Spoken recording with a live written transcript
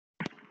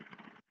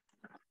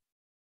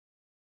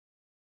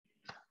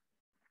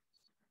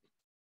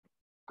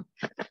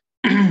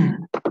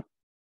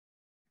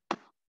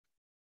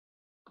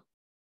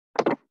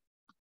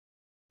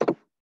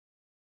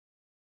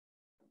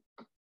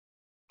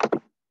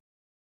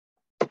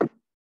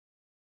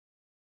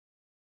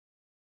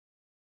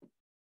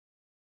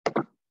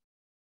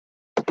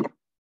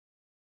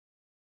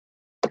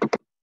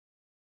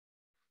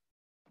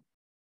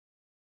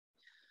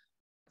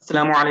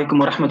Assalamu alaikum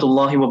wa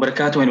rahmatullahi wa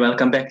barakatuh, and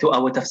welcome back to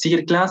our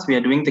Tafseer class. We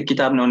are doing the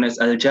kitab known as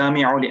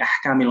Al-Jami'u li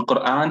Ahkam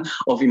al-Qur'an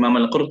of Imam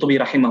Al-Qurtubi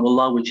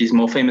rahimahullah, which is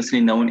more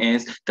famously known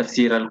as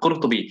Tafseer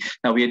Al-Qurtubi.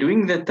 Now we are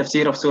doing the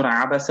Tafseer of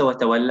Surah Abasa wa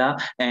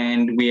Tawalla,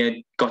 and we had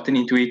gotten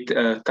into it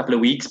a couple of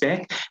weeks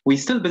back. We're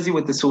still busy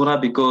with the surah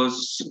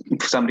because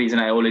for some reason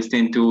I always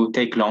tend to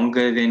take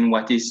longer than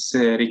what is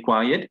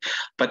required.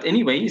 But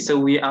anyway, so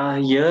we are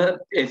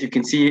here, as you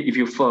can see, if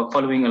you're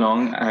following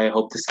along, I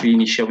hope the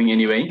screen is showing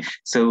anyway.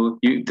 So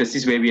this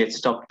is where we had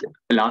stopped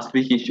last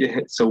week.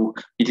 So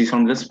it is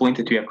from this point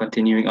that we are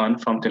continuing on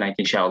from tonight,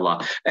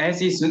 inshallah.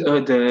 As is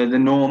the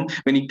norm,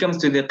 when it comes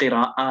to the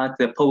qira'at,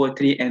 the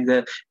poetry, and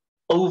the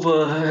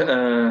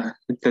over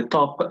the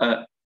top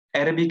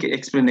Arabic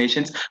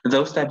explanations,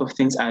 those type of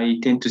things I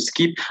tend to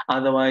skip.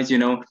 Otherwise,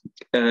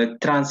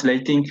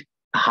 translating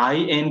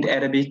high-end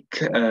Arabic,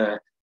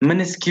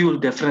 minuscule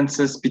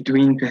differences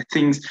between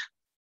things.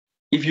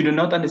 If you do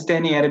not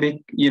understand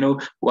Arabic,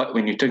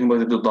 when you're talking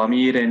about the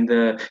dhamir and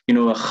the,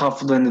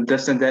 khafd and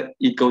this and that,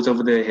 it goes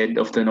over the head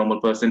of the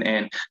normal person.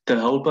 And the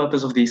whole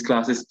purpose of these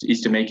classes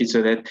is to make it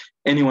so that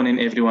anyone and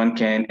everyone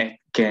can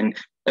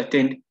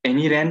attend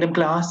any random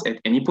class at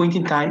any point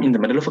in time in the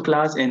middle of a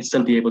class and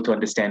still be able to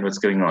understand what's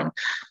going on.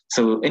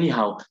 So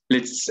anyhow,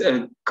 let's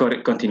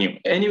continue.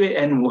 Anyway,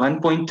 and one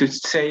point to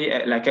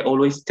say, like I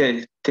always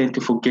tend to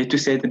forget to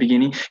say at the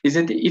beginning, is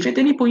that if at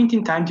any point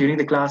in time during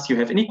the class you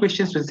have any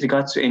questions with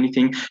regards to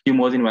anything, you're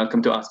more than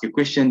welcome to ask your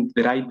question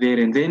right there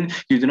and then.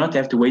 You do not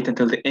have to wait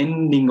until the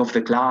ending of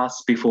the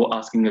class before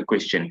asking a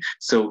question.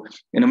 So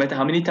no matter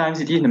how many times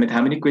it is, no matter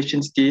how many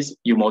questions it is,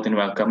 you're more than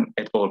welcome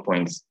at all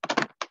points.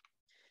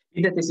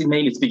 إذا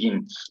تسمي let's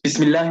begin.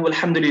 بسم الله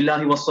والحمد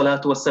لله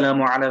والصلاة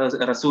والسلام على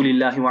رسول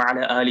الله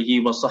وعلى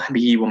آله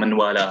وصحبه ومن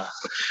والاه.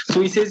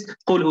 So he says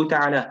قوله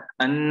تعالى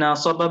أنا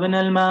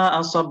صببنا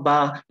الماء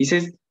صبا. He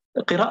says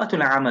قراءة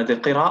العامة, the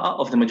قراءة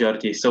of the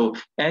majority. So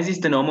as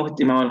is the norm of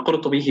Imam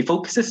Al-Qurtubi, he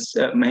focuses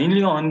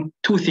mainly on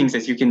two things,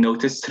 as you can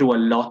notice through a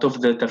lot of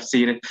the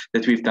tafsir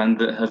that we've done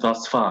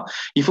thus far.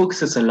 He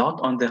focuses a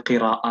lot on the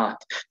qira'at,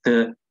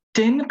 the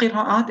 10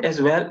 qira'at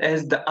as well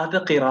as the other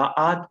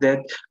qira'at that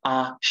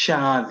are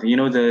shadh,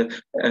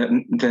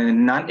 the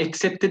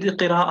non-accepted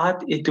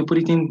qira'at, to put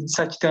it in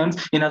such terms.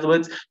 In other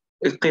words,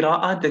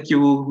 qira'at that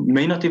you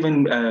may not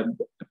even, at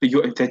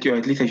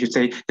least I should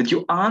say, that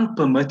you aren't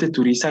permitted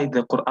to recite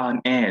the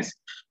Qur'an as.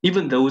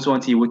 Even those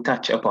ones he would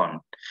touch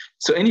upon.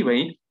 So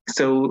anyway,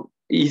 so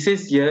he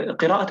says here,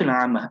 قراءة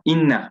العامة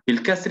إن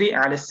بالكسر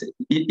على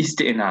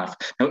استئناف.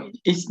 Now,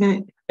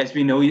 as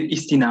we know,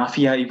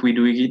 istinafia, if we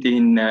do it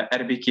in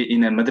Arabic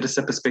in a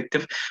madrasa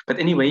perspective. But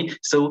anyway,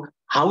 so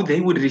how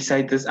they would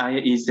recite this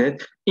ayah is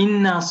that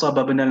إنا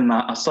صببنا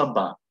الماء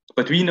صبا.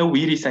 But we know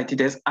we recite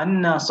it as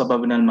Anna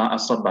sababna al-ma'a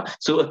sabba.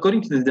 So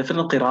according to the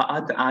different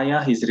qira'at, the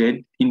ayah is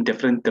read in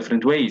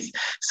different ways.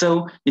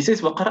 So he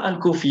says وقرأ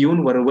الكوفيون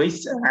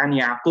ورويس عن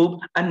يعقوب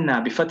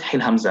أن بفتح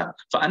الهمزة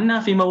فأن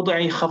في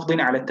موضع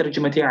خفض على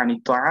الترجمة عن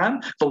الطعام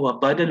فهو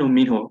بدل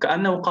منه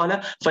كأنه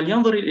قال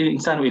فلينظر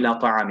الإنسان إلى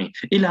طعامه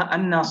إلى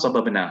أن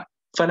صببنا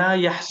فلا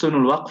يحسن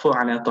الوقف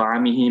على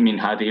طعامه من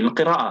هذه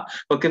القراءة.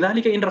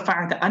 وكذلك إن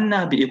رفعت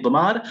أن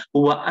بإضمار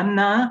هو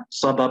أن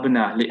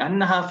صببنا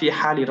لأنها في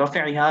حال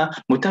رفعها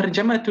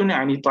مترجمة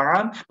عن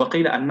الطعام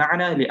وقيل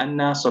المعنى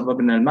لأن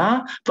صببنا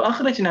الماء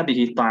فأخرجنا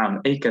به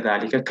الطعام أي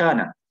كذلك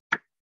كان.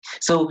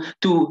 So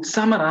to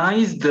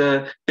summarize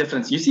the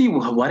difference, you see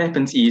what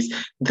happens is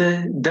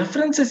the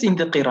differences in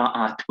the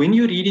qira'at, when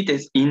you read it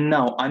as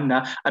inna or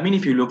anna, I mean,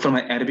 if you look from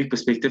an Arabic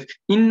perspective,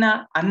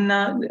 inna,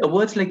 anna,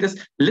 words like this,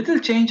 little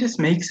changes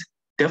makes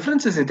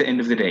differences at the end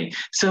of the day.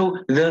 So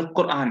the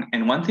Qur'an,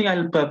 and one thing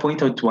I'll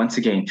point out once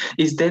again,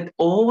 is that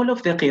all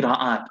of the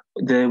qira'at,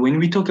 when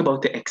we talk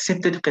about the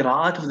accepted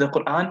qira'at of the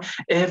Qur'an,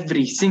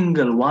 every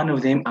single one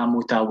of them are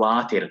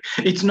mutawatir.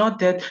 It's not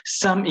that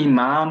some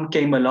imam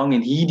came along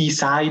and he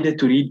decided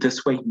to read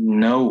this way.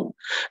 No.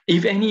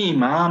 If any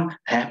imam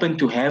happened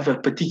to have a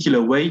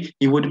particular way,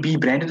 he would be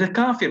branded a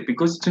kafir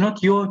because it's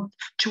not your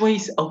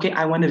choice. Okay,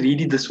 I want to read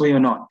it this way or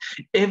not.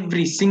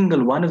 Every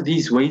single one of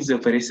these ways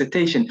of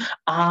recitation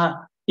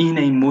are in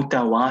a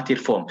mutawatir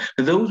form.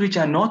 Those which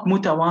are not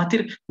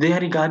mutawatir, they are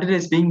regarded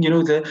as being,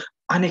 the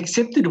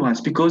unaccepted ones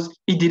because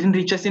it didn't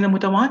reach us in a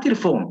mutawatir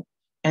form.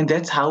 And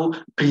that's how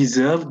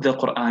preserved the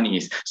Qur'an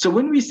is. So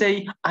when we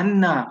say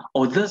anna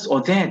or this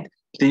or that,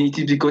 then it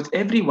is because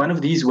every one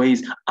of these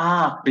ways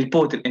are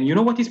reported. And you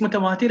know what is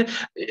mutawatir?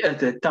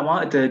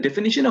 The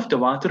definition of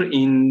tawatur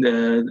in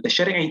the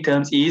Shari'i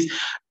terms is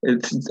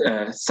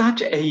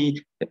such a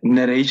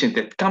narration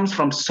that comes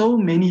from so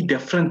many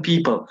different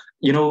people.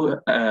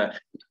 To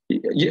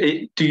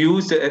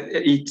use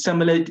it's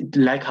similar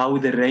like how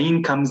the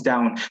rain comes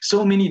down,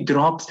 so many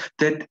drops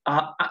that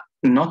are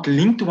not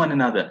linked to one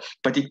another,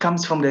 but it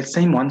comes from that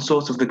same one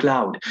source of the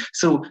cloud.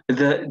 So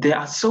there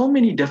are so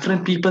many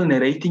different people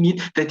narrating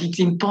it that it's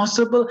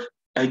impossible.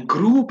 A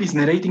group is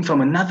narrating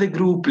from another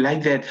group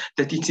like that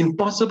it's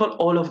impossible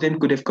all of them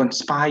could have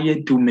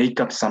conspired to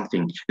make up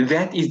something.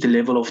 That is the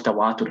level of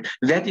tawatur.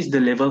 That is the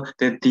level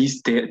that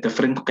these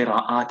different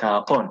qira'at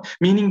are upon.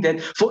 Meaning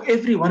that for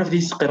every one of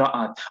these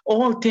qira'at,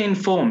 all 10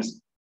 forms,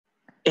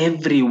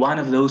 every one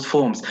of those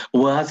forms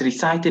was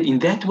recited in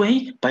that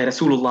way by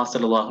Rasulullah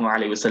sallallahu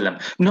alaihi wasallam.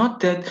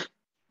 Not that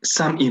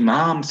some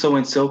imam so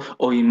and so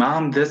or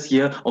imam this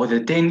year or the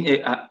 10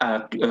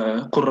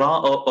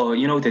 qurra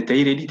or that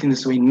they read it in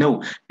this way.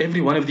 No, every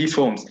one of these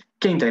forms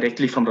came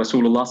directly from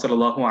Rasulullah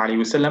sallallahu alaihi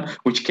wasallam,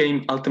 which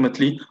came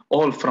ultimately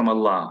all from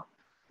Allah.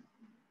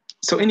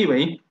 So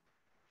anyway,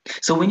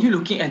 so when you're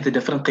looking at the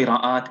different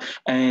qira'at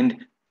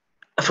and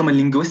from a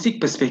linguistic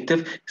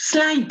perspective,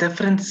 slight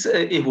difference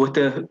with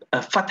a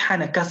fatha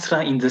and a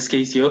kasra in this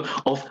case here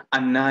of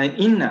anna and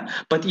inna.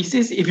 But he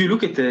says, if you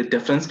look at the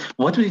difference,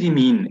 what would he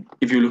mean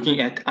if you're looking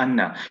at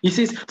anna? He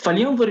says,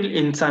 فَلْيَنْظُرِ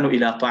الْإِنسَانُ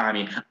إِلَىٰ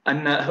طَعَامِ.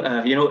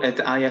 Anna, at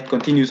the ayat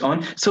continues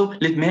on. So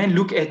let man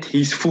look at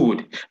his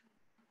food.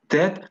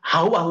 That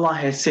how Allah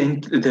has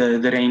sent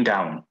the rain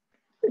down.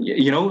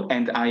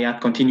 And ayat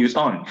continues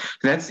on.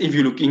 That's if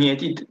you're looking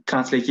at it,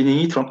 translating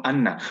it from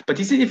anna. But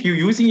he says if you're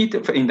using it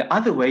in the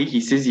other way, he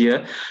says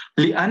here,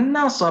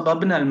 لِأَنَّا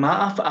صَبَبْنَا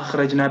الْمَاءَ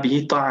فَأَخْرَجْنَا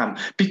بِهِ طَعَامٍ.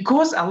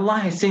 Because Allah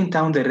has sent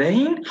down the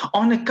rain,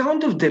 on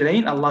account of the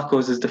rain, Allah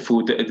causes the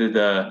food,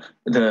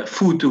 the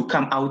food to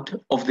come out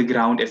of the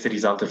ground as a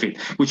result of it,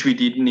 which we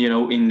did,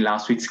 in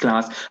last week's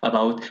class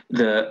about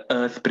the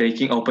earth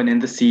breaking open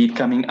and the seed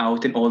coming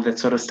out and all that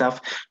sort of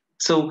stuff.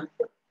 So,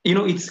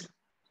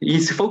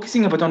 he's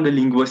focusing a bit on the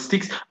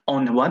linguistics,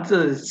 on what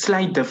the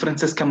slight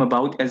differences come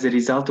about as a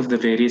result of the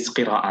various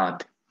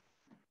qira'at.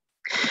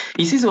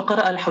 He says,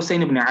 وَقَرَأَ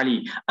الْحُسَيْنِ بْنِ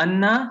عَلِي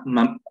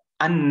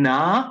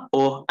أَنَّا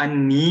or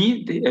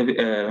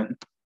أَنِّي.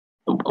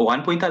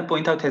 One point I'll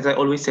point out, as I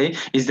always say,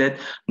 is that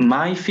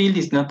my field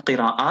is not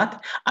qira'at.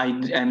 I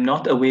am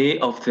not aware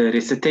of the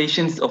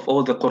recitations of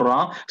all the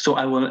Qur'an, so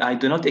I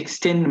do not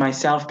extend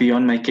myself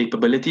beyond my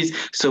capabilities.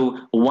 So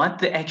what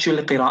the actual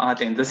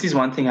qira'at, and this is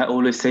one thing I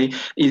always say,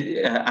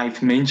 is,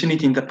 I've mentioned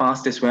it in the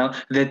past as well,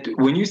 that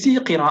when you see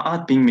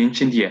qira'at being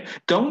mentioned here,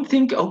 don't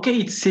think, okay,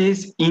 it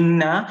says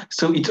inna,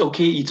 so it's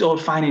okay, it's all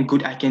fine and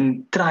good, I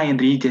can try and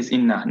read it as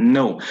inna.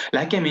 No,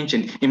 like I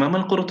mentioned, Imam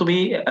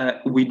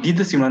Al-Qurtubi, we did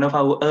this in one of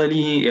our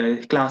early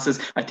classes.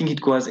 I think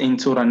it was in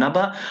Surah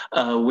Naba,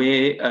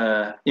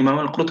 where Imam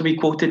Al-Qurtubi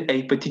quoted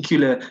a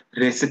particular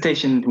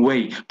recitation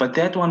way, but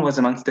that one was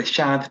amongst the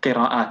shadh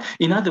qira'at.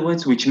 In other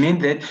words, which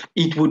meant that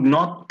it would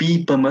not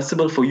be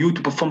permissible for you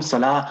to perform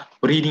salah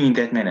reading in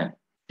that manner.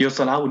 Your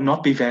salah would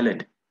not be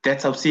valid.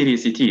 That's how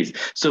serious it is.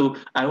 So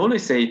I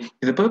always say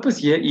the purpose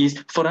here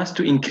is for us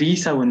to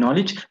increase our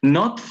knowledge,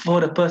 not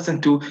for a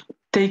person to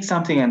take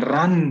something and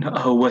run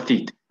with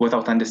it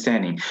without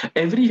understanding.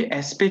 Every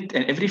aspect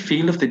and every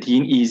field of the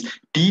deen is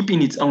deep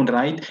in its own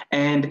right,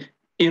 and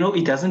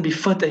it doesn't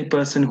befit a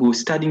person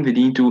who's studying the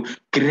deen to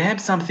grab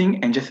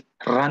something and just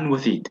run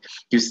with it.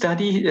 You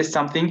study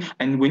something,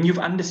 and when you've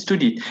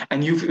understood it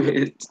and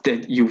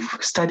you've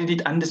studied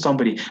it under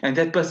somebody, and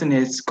that person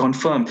has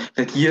confirmed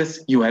that yes,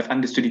 you have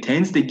understood it,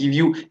 hence they give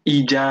you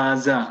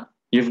ijaza.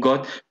 You've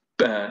got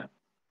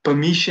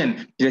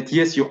permission that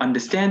yes, you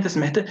understand this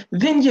matter,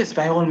 then yes,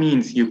 by all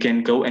means you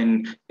can go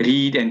and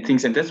read and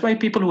things. And that's why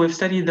people who have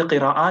studied the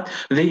qira'at,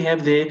 they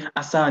have their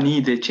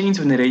asani, their chains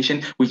of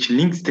narration, which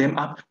links them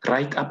up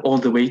right up all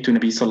the way to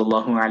Nabi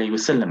sallallahu alaihi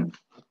wasallam.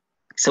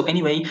 So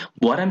anyway,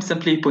 what I'm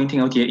simply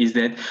pointing out here is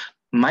that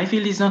my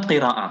field is not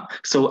qira'ah,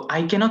 so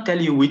I cannot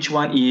tell you which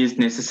one is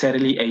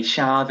necessarily a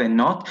shadh and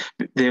not.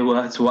 There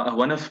was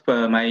one of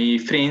my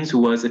friends who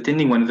was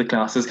attending one of the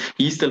classes,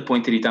 he still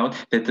pointed it out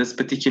that this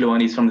particular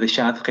one is from the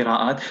shadh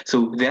qira'at.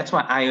 So that's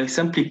why I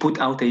simply put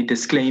out a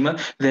disclaimer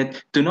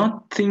that do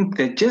not think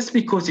that just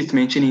because it's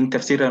mentioned in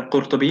Tafseer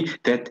Al-Qurtubi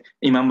that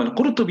Imam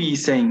Al-Qurtubi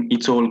is saying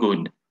it's all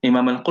good.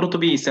 Imam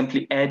Al-Qurtubi is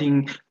simply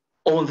adding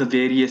all the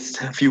various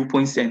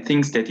viewpoints and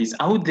things that is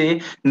out there,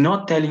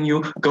 not telling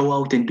you go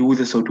out and do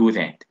this or do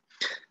that.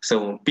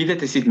 So be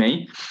that as it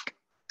may.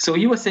 So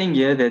he was saying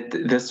here that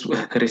this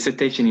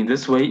recitation in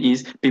this way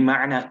is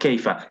بمعنى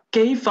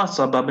كيف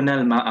صببنا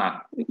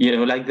الماء,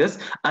 like this,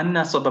 أن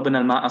صببنا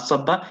الماء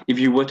صبا. If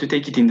you were to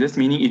take it in this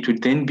meaning, it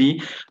would then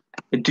be,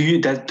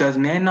 does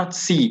man not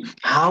see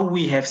how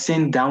we have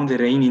sent down the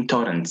rain in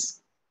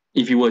torrents?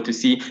 If you were to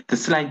see the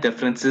slight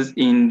differences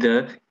in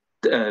the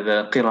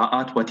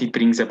qira'at, what he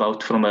brings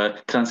about from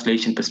a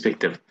translation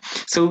perspective.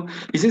 So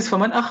he says,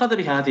 فَمَنْ أَخَذَ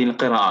بِهَذِهِ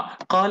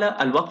الْقِرَاءَ قَالَ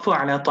الْوَقْفُ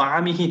عَلَى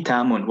طَعَامِهِ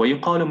تَامٌ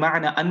وَيُقَالُ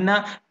مَعْنَى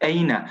أَنَّ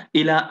أَيْنَ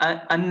إِلَى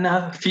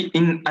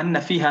أَنَّ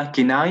فِيهَا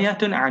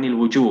كِنَايَةٌ عَنِ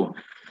الْوُجُوهِ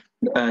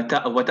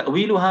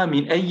وتأويلها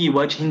من أي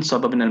وجه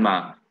صببنا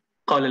الماء.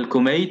 قال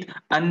الكميت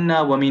أن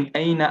ومن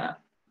أين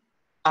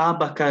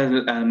آبك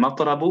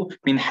المطرب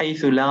من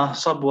حيث لا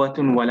صبوة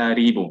ولا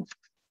ريب.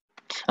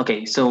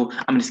 Okay, so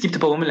I'm going to skip the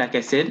poem like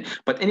I said,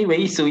 but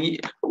anyway, so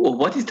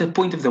what is the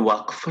point of the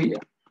waqf?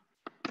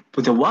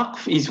 But the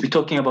waqf is we're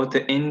talking about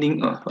the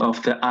ending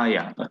of the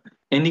ayah,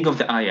 ending of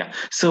the ayah.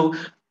 So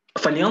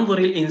فَلْيَنْظُرِ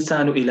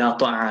الْإِنسَانُ إِلَىٰ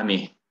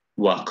طَعَامِهِ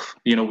waqf.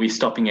 We're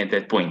stopping at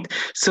that point.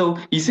 So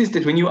he says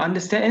that when you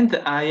understand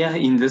the ayah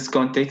in this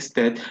context,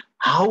 that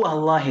how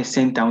Allah has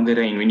sent down the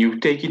rain, when you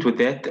take it with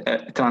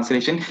that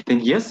translation, then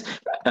yes,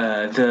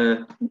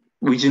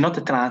 which is not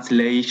a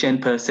translation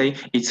per se,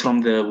 it's from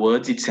the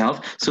words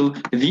itself. So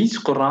these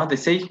Qur'an, they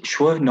say,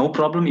 sure, no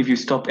problem if you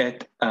stop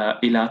at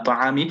ila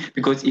ta'ami,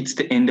 because it's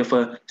the end of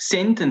a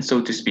sentence,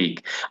 so to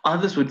speak.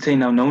 Others would say,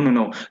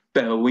 no.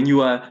 When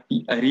you are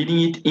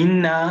reading it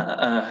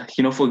inna,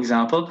 for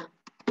example,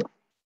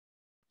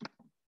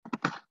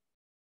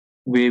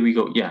 where we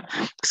go, yeah.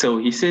 So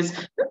he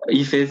says,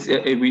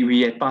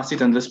 we had passed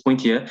it on this point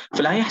here.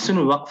 فلا يحسن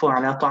الوقف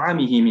على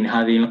طعامه من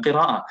هذه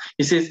القراءة.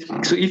 He says,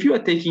 so if you are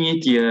taking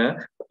it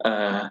here,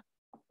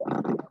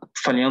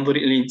 فلينظر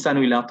الإنسان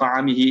إلى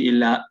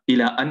طعامه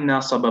إلى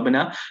أن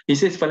صببنا. He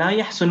says, فلا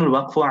يحسن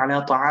الوقف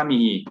على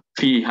طعامه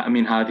في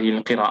من هذه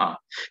القراءة.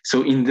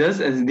 So in this,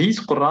 as these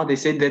Qur'an, they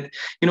said that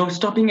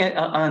stopping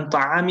on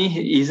طعامه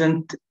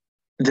isn't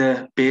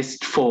the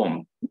best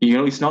form.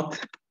 It's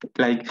not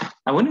like,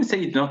 I wouldn't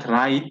say it's not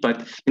right,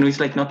 but it's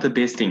like not the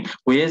best thing.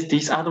 Whereas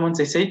these other ones,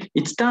 they say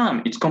it's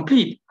done, it's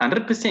complete,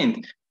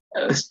 100%.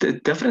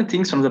 Different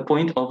things from the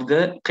point of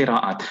the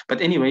qira'at.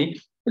 But anyway,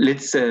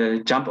 let's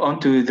jump on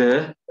to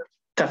the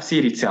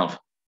tafsir itself.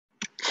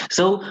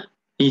 So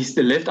he's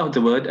left out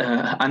the word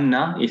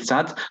anna. It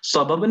starts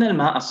صببنا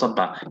الماء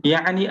صبا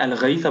يعني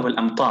الغيث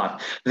والأمطار,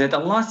 that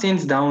Allah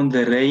sends down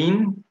the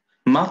rain.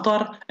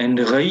 Matar and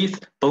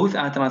ghayth, both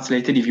are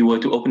translated, if you were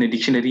to open a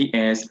dictionary,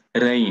 as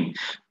rain.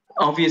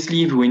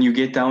 Obviously, when you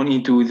get down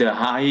into the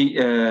high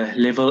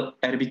level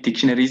Arabic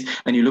dictionaries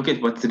and you look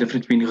at what's the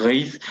difference between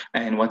ghayth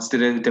and what's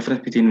the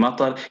difference between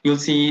matar, you'll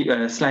see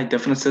slight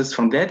differences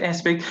from that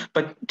aspect.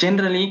 But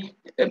generally,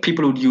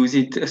 people would use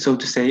it, so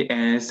to say,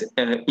 as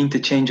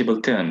interchangeable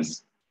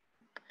terms.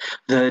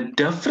 The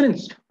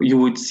difference you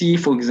would see,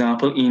 for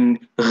example, in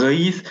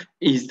ghayth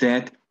is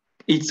that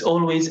it's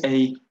always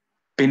a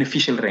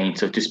beneficial rain,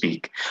 so to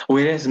speak,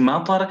 whereas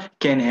matar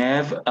can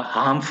have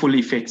harmful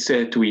effects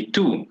to it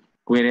too.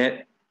 Whereas,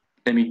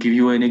 let me give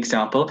you an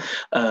example.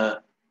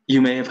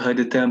 You may have heard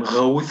the term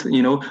ghawth,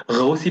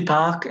 ghawthi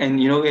park,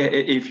 and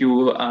if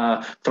you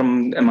are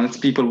from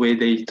amongst people where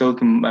they talk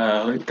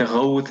the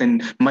ghawth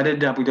and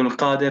madad Abdul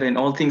Qadir and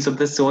all things of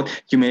this sort,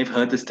 you may have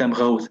heard this term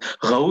ghawth.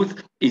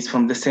 Ghawth is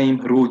from the same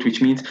root, which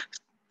means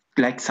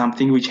like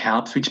something which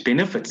helps, which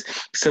benefits.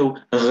 So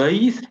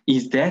ghayth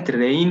is that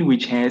rain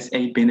which has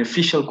a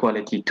beneficial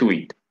quality to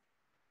it.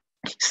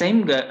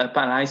 Same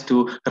applies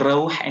to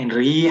rawh and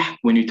rih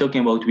when you're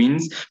talking about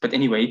winds. But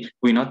anyway,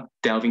 we're not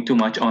delving too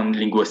much on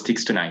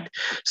linguistics tonight.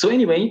 So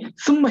anyway,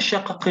 ثم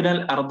شققنا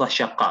الأرض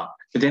شقا.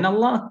 Then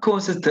Allah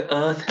causes the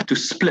earth to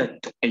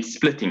split, a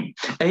splitting.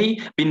 أي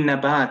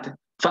بالنبات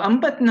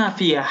فأنبتنا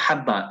فيها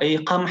حبا أي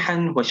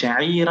قمحا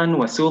وشعيرا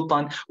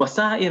وسوطا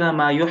وسائر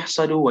ما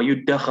يحصل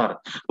ويدخر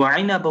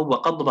وعنبا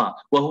وقضبا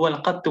وهو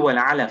القط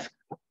والعلف.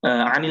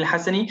 عن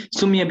الحسن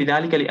سمي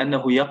بذلك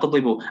لأنه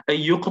يقضب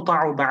أي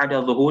يقطع بعد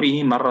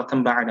ظهوره مرة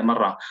بعد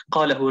مرة.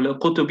 قاله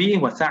القرطبي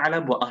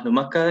وثعلب وأهل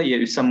مكة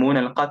يسمون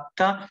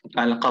القط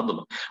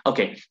القضب.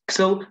 Okay,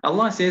 so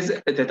Allah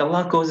says that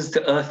Allah causes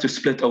the earth to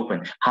split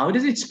open. How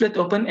does it split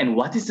open, and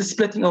what is the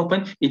splitting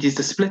open? It is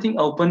the splitting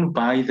open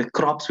by the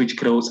crops which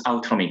grows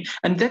out from it.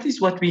 And that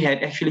is what we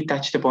had actually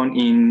touched upon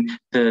in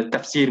the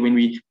tafsir when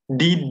we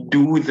did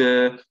do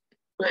the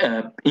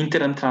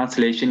interim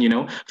translation,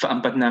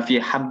 فَأَنْبَتْنَا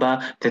فِيهَا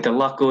حَبًّا, that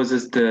Allah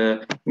causes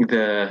the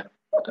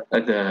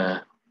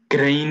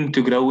grain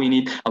to grow in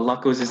it.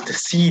 Allah causes the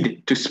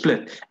seed to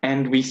split.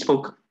 And we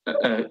spoke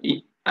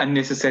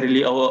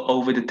unnecessarily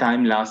over the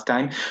time last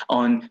time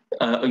on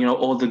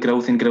all the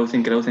growth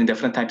and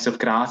different types of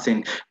grass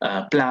and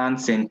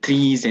plants and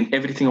trees and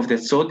everything of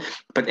that sort.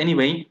 But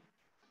anyway,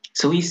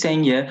 so he's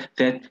saying here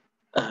that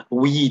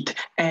wheat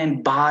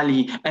and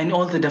barley and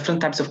all the different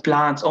types of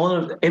plants, all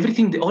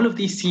of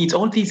these seeds,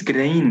 all these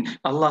grain,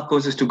 Allah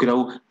causes to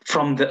grow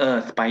from the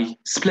earth by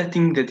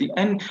splitting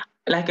and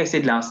like I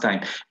said last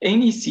time,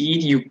 any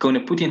seed you're going to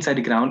put inside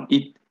the ground,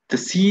 the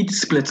seed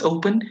splits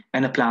open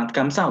and a plant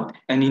comes out.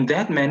 And in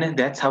that manner,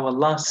 that's how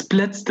Allah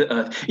splits the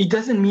earth. It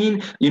doesn't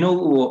mean,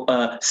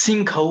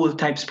 sinkhole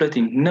type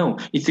splitting. No,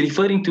 it's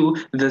referring to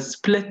the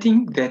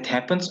splitting that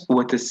happens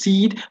with the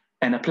seed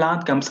and a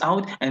plant comes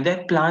out, and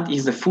that plant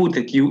is the food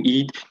that you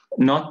eat,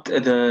 not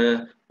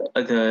the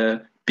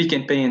Pick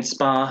and Pay and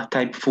Spa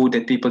type food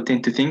that people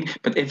tend to think,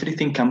 but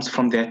everything comes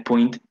from that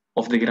point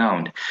of the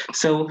ground.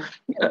 So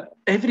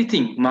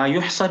everything, ma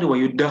yuhsad wa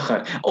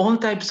yudakhar, all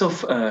types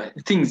of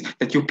things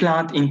that you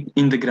plant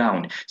in the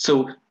ground.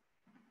 So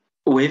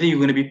whether you're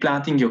going to be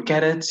planting your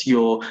carrots,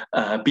 your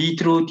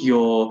beetroot,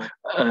 your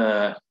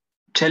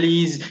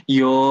chilies,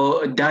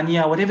 your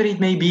dania, whatever it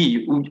may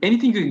be,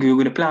 anything you're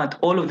going to plant,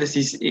 all of this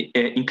is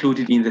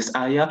included in this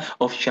ayah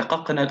of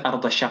shaqaqna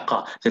al-arda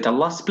shaqqa, that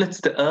Allah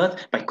splits the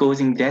earth by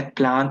causing that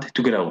plant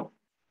to grow.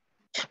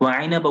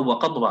 وعنبا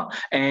وقضبا.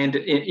 And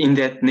in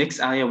that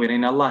next ayah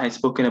wherein Allah has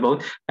spoken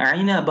about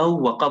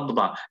عنبا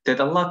وقضبا, that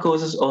Allah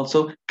causes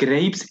also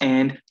grapes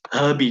and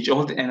herbage.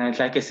 And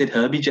like I said,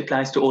 herbage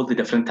applies to all the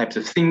different types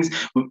of things.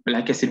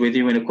 Like I said, whether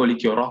you want to call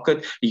it your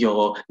rocket,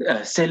 your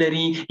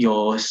celery,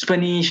 your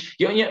spinach,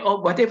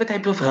 or whatever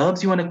type of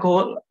herbs you want to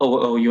call,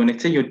 or you want to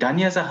say your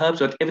danyas are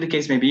herbs, whatever the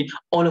case may be,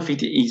 all of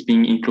it is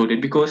being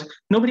included because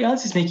nobody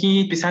else is making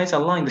it besides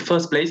Allah in the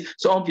first place.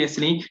 So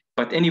obviously,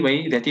 but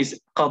anyway, that is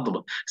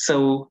qadb.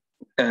 So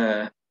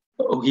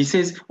he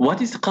says,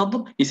 what is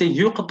qadb? He says,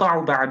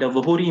 يُقْطَعُ بَعْدَ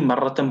ظُهُورِهِ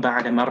مَرَّةً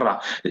بَعْدَ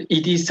مَرَّةٍ.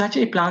 It is such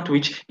a plant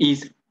which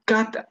is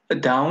cut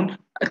down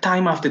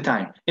time after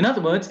time. In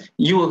other words,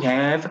 you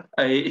have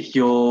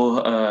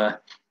your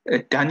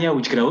dania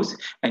which grows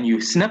and you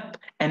snip,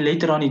 and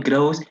later on it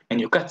grows and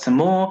you cut some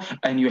more,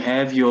 and you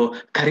have your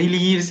curry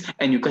leaves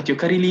and you cut your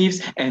curry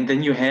leaves, and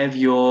then you have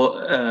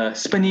your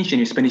spinach and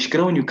your spinach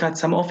grow and you cut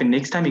some off, and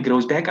next time it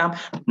grows back up.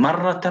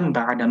 Marratan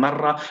ba'da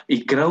marra,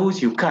 it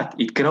grows, you cut,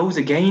 it grows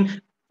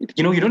again.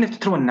 You know, you don't have to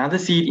throw another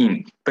seed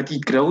in, but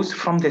it grows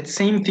from that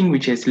same thing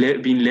which has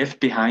been left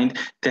behind,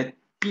 that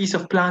piece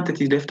of plant that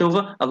is left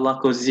over, Allah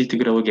causes it to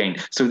grow again.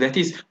 So that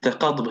is the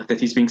qadb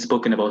that is being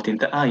spoken about in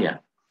the ayah.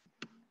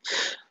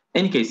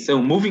 Any case, so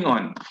moving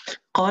on.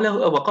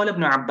 وقال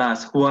ابن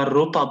عباس هو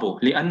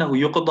الرطب لأنه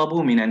يقضب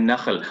من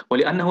النخل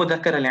ولأنه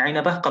ذكر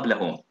العنبة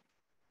قبله.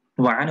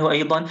 وعنه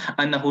أيضا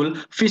أنه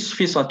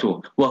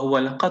الفصفصة وهو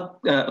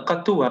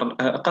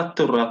القط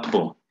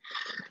الرطب.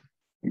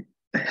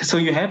 So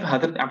you have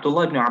Hazrat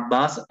Abdullah ibn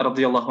Abbas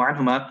radiallahu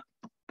anhuma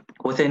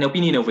with an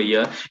opinion over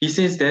here. He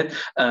says that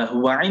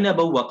وعنب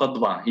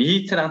وقضبة.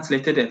 He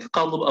translated it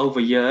qadb over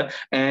here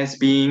as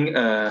being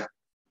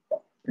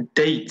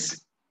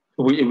dates,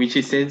 which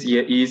he says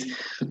here is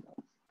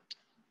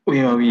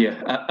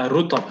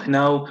rutab.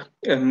 Now,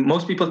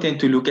 most people tend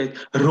to look at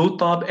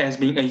rutab as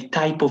being a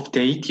type of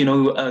date, you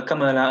know,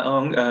 come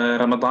along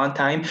Ramadan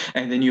time,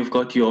 and then you've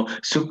got your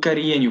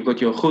sukkari, and you've got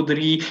your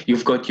khudri,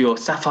 you've got your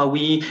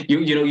safawi,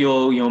 you know,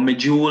 your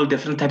majul,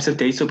 different types of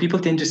dates. So people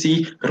tend to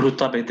see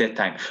rutab at that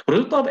time.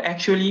 Rutab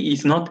actually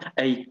is not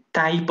a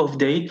type of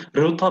date.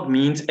 Rutab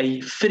means a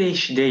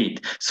fresh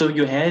date. So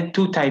you had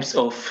two types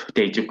of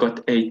date. You've got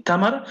a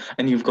tamar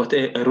and you've got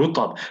a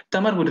rutab.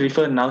 Tamar would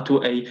refer now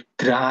to a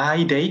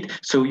dry date.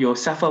 So your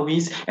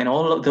safawis and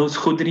all of those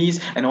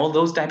khudris and all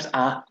those types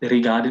are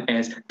regarded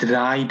as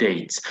dry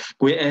dates,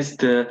 whereas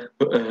the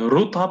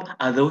rutab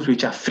are those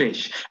which are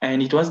fresh.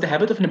 And it was the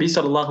habit of Nabi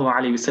sallallahu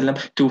alaihi wasallam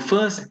to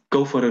first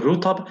go for a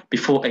rutab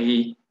before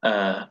a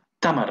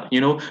tamar, you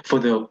know, for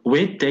the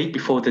wet date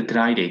before the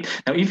dry date.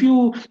 Now, if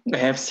you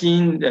have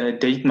seen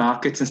date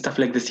markets and stuff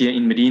like this here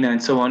in Medina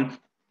and so on,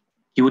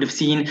 you would have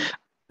seen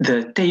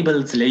the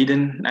tables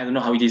laden. I don't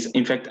know how it is.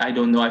 In fact, I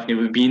don't know. I've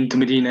never been to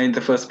Medina in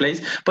the first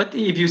place. But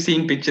if you've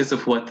seen pictures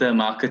of what the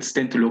markets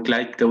tend to look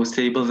like, those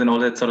tables and all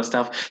that sort of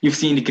stuff, you've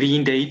seen the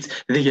green dates,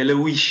 the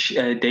yellowish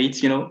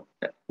dates, you know,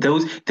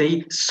 those,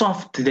 they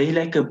soft, they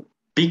like a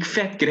big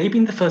fat grape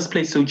in the first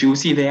place, so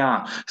juicy they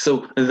are.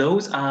 So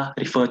those are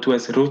referred to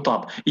as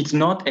rutab. It's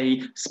not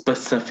a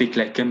specific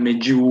like a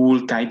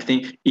medjool type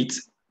thing.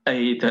 It's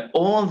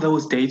all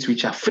those dates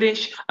which are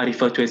fresh are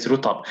referred to as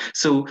rutab.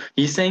 So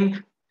he's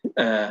saying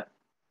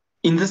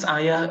in this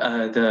ayah,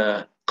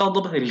 the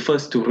qadb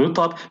refers to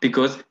rutab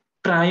because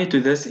prior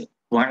to this,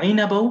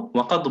 wa'inabu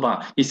wa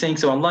qadba. He's saying,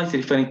 so Allah is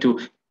referring to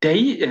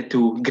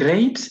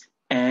grapes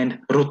and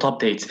rutab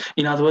dates.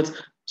 In other words,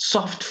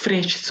 soft,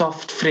 fresh,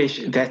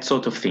 that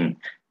sort of thing.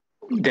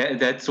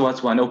 That's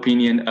what's one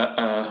opinion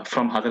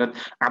from Hazrat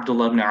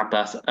Abdullah ibn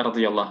Abbas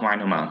radiyallahu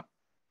anhuma.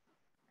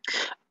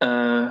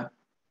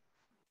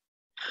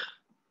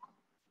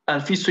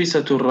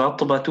 الفصفصة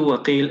الرطبة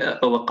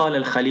وقال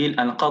الخليل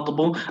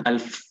القضب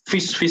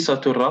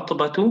الفصفصة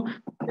الرطبة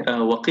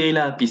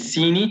وقيل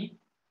بالسين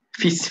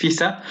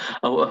فسفسة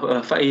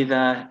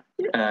فإذا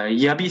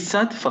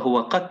يبست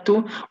فهو قط.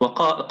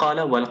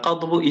 وقال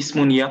والقضب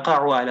اسم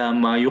يقع على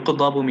ما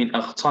يقضب من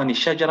أغصان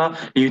الشجرة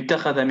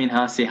ليتخذ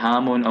منها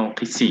سهام أو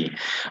قسي.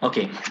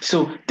 Okay,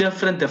 so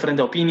different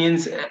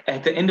opinions.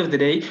 At the end of the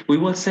day, we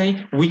will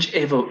say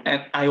whichever,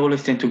 and I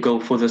always tend to go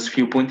for this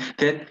viewpoint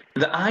that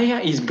the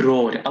ayah is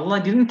broad. Allah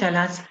didn't tell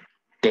us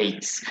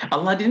dates.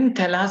 Allah didn't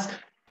tell us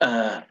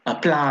a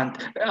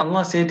plant.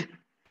 Allah said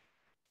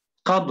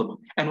qadb,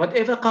 and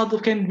whatever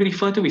qadb can be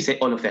referred to, we say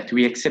all of that.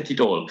 We accept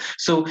it all.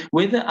 So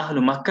whether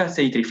Ahlul Makkah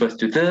say it refers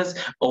to this,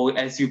 or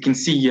as you can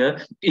see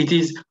here, it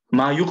is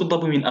ma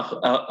yuqdabu min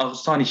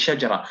aghsani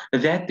shajara,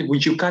 that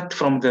which you cut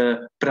from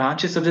the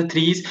branches of the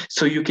trees,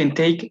 so you can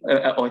take,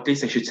 or at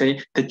least I should say,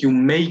 that you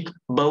make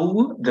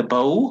the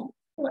bow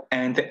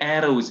and the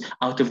arrows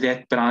out of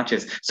that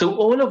branches. So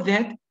all of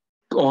that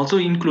also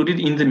included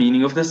in the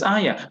meaning of this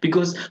ayah,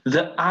 because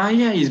the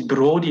ayah is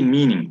broad in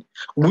meaning.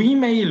 We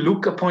may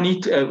look upon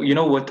it, you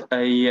know, with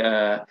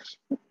a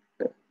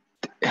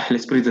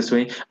let's put it this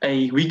way,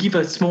 we give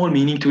a small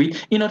meaning to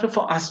it in order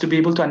for us to be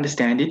able to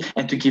understand it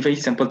and to give a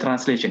simple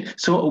translation.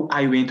 So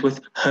I went with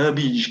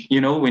herbage,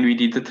 when we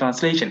did the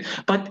translation.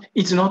 But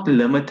it's not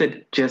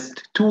limited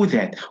just to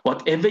that.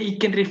 Whatever it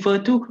can refer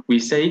to, we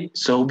say,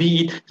 so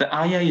be it. The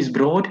ayah is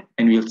broad,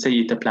 and we'll say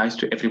it applies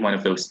to every one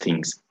of those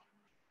things.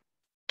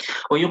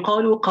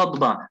 ويقال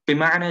قضبة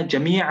بمعنى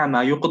جميع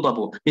ما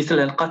يقضب مثل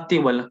القت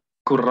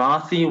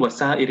والكراث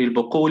وسائر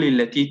البقول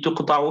التي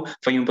تقطع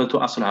فينبت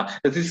أصلها.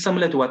 This is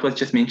similar to what was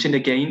just mentioned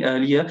again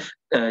earlier,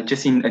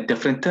 just in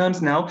different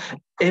terms now.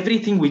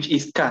 Everything which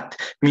is cut,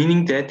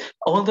 meaning that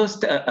all those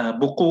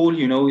bukul,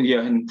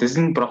 this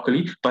isn't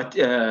broccoli, but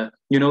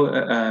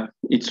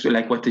it's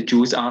like what the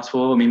Jews ask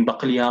for, min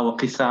baqliha wa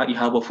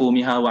qisaiha wa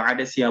fumiha wa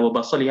adasiha wa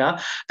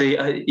basaliha.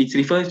 It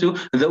refers to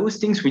those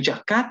things which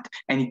are cut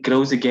and it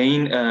grows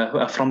again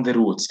from the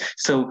roots.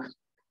 So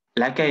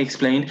like I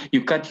explained,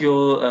 you cut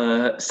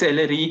your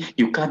celery,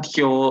 you cut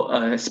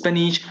your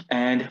spinach,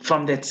 and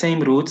from that same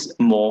roots,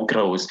 more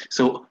grows.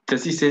 So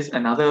this is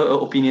another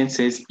opinion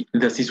says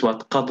this is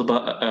what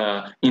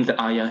qadba in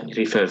the ayah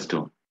refers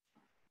to.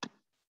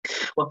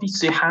 وفي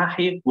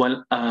الصحاح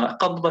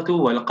والقضبة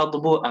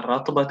والقضب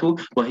الرطبة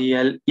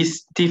وهي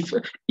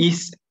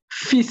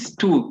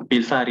الإسفست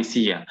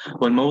بالفارسية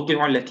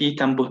والموضع التي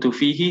تنبت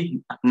فيه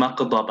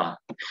مقضبة.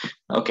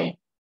 Okay.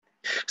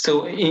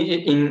 So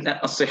in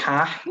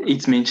As-Sihah,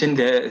 it's mentioned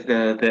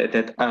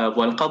that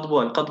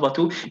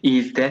wal-qadbu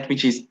is that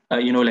which is,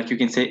 like you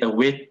can say a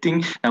wet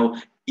thing. Now,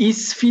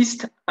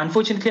 is-fist,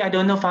 unfortunately, I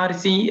don't know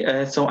Farsi,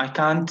 so I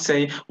can't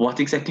say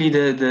what exactly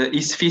the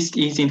is-fist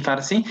is in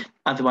Farsi.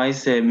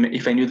 Otherwise,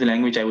 if I knew the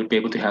language, I would be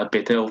able to help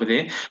better over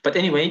there. But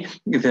anyway,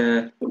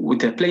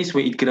 the place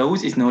where it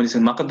grows is known as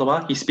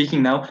al-maqdaba. He's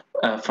speaking now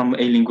from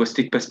a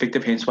linguistic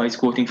perspective, hence why he's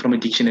quoting from a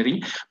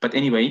dictionary. But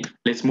anyway,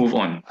 let's move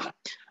on.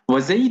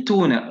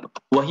 وزيتون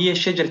وهي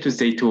شجرة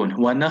الزيتون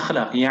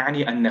ونخلة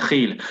يعني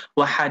النخيل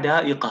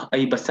وحدائق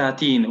أي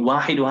بساتين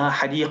واحدها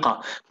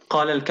حديقة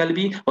قال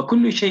الكلبي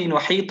وكل شيء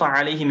وحيط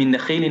عليه من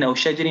نخيل أو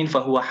شجر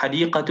فهو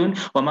حديقة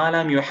وما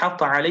لم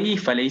يحط عليه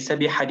فليس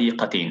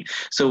بحديقة.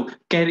 So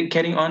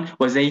carrying on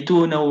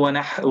وزيتون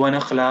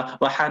ونخلة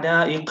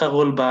وحدائق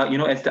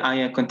غلبة, as the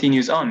ayah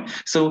continues on.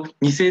 So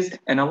he says,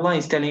 and Allah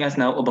is telling us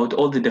now about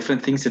all the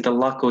different things that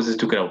Allah causes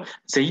to grow.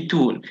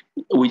 Zaytun,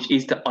 which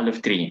is the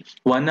olive tree,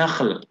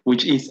 wanakhl,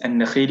 which is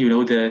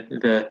an-nakhil,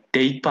 the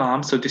date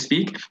palm, so to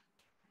speak,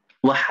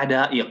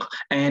 wahadaiq,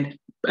 and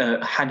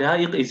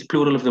hadaiq is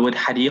plural of the word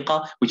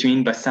hadiqa, which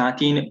means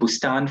basatin,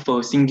 bustan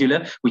for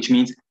singular, which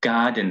means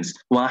gardens.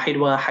 Wahid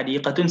wa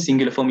hadiqatun,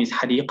 singular form is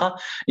hadiqa.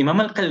 Imam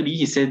al-Qalbi,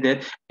 he said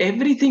that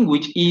everything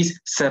which is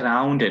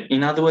surrounded,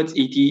 in other words,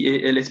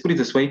 let's put it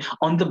this way,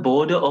 on the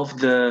border of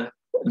the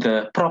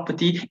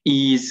property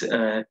is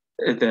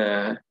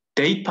the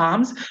date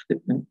palms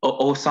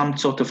or some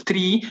sort of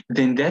tree,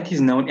 then that is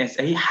known as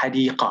a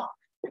hadiqa.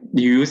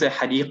 You use a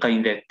hadiqa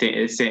in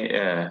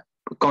that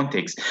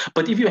context.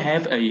 But if you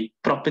have a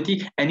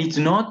property and it's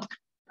not,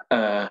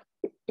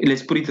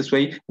 let's put it this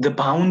way, the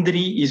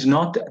boundary is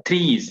not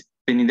trees,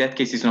 then in that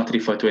case it's not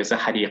referred to as a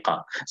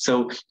hadiqa.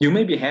 So you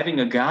may be having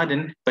a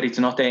garden, but it's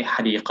not a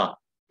hadiqa.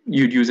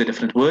 You'd use a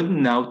different word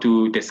now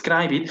to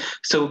describe it.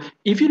 So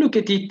if you look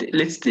at it,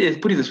 let's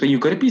put it this way,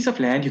 you've got a piece of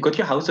land, you've got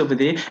your house over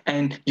there,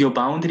 and your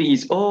boundary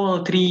is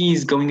all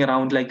trees going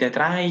around like that,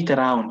 right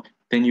around.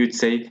 Then you'd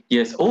say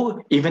yes.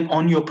 Or even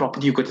on your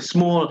property, you've got a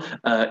small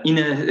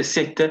inner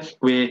sector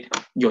where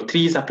your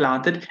trees are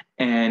planted,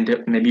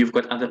 and maybe you've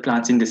got other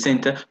plants in the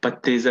center,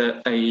 but there's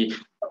a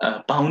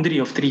boundary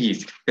of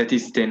trees that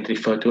is then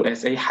referred to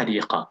as a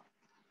hadiqa.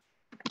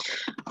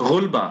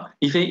 غلبة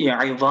إذا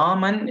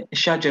عظاما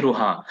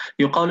شجرها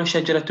يقال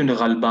شجرة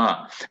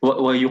غلباء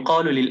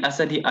ويقال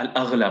للأسد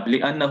الأغلب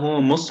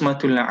لأنه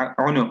مصمت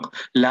العنق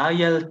لا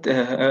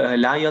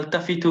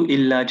يلتفت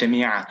إلا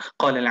جميعا.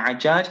 قال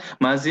العجاج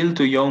ما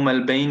زلت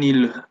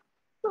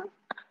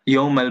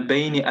يوم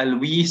البين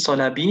ألوي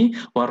صلبي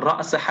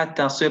والرأس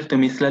حتى صرت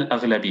مثل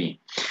الأغلبي.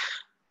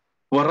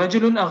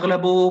 والرجل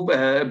أغلب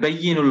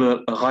بين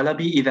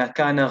الغلب إذا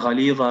كان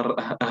غليظ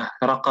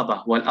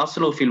رقبة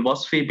والأصل في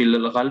الوصف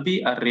بالغلب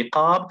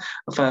الرقاب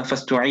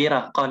فاستعير.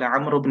 قال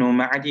عمرو بن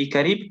معدي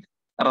كرب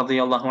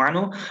رضي الله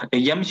عنه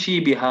يمشي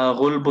بها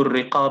غلب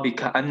الرقاب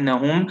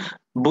كأنهم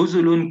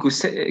بزل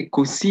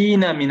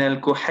كسين من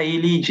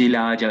الكحيل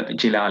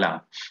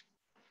جلالا.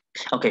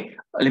 Okay,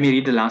 let me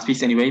read the last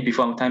piece anyway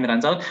before time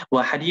runs out.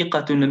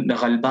 وحديقة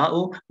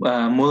غلباء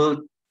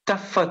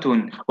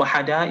تفة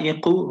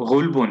وحدائق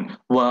غلب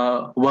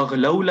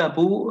وغلولب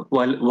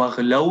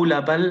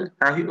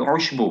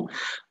العشب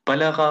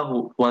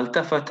بلغه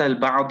والتفت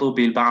البعض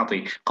بالبعض.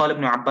 قال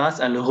ابن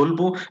عباس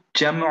الغلب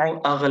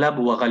جمع أغلب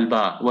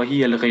وغلباء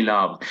وهي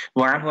الغلاب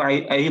وعنه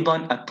أيضا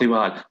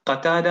الطوال.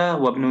 قتادة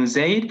وابن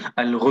زيد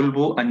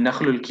الغلب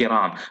النخل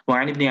الكرام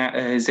وعن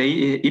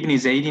ابن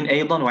زيد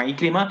أيضا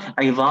وعكرمة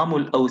عظام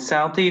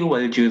الأوساط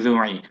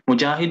والجذوع.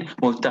 مجاهد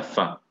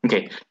ملتفة.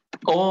 Okay,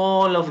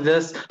 all of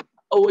this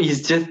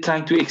is just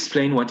trying to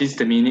explain what is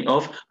the meaning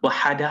of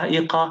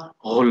وحدائق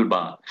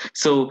غلبة.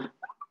 So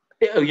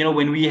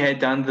when we had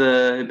done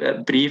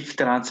the brief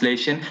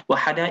translation,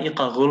 وَحَدَائِقَ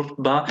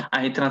غُرْبَ,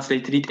 I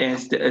translated it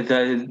as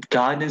the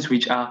gardens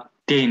which are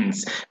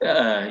dense.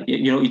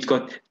 It's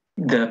got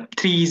the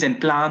trees and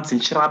plants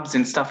and shrubs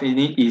and stuff in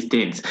it is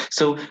dense.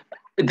 So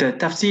the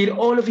tafsir,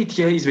 all of it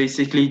here is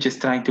basically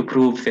just trying to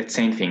prove that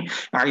same thing.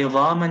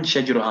 عِظَامًا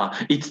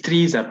شَجْرُهَا, its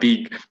trees are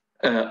big.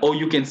 Or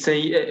you can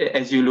say,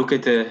 as you look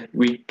at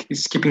we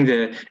skipping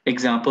the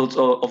examples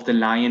of the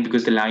lion,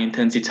 because the lion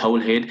turns its whole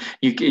head.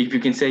 You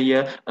can say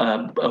here,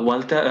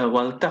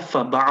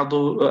 وَالْتَفَّ بَعْضُ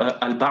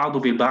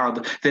الْبَعْضُ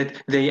بِالْبَعْض,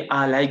 that they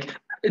are like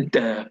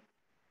the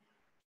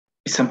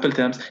simple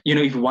terms.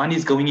 If one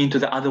is going into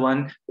the other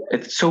one,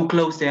 it's so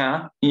close they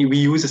are. We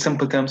use the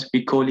simple terms.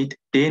 We call it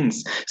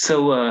dense.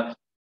 So.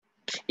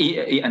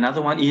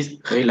 Another one is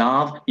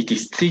غلاظ, it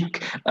is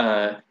thick.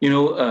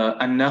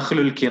 النخل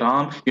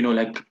الكرام,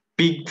 like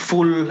big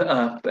full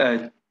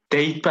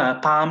date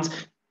palms.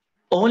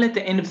 All at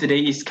the end of the day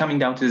is coming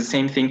down to the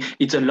same thing.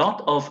 It's a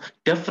lot of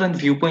different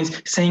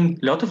viewpoints saying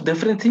a lot of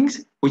different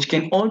things, which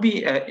can all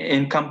be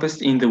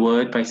encompassed in the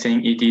word by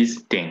saying it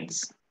is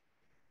dense.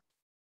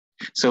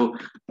 So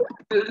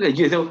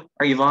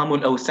عظام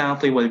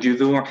الأوساط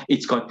والجذوع,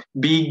 it's got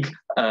big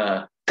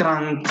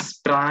trunks,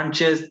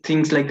 branches,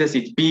 things like this.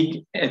 It's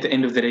big at the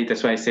end of the day.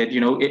 That's why I said,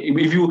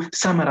 if you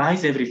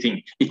summarize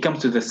everything, it comes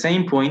to the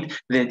same point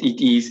that it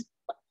is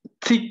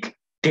thick,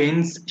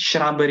 dense,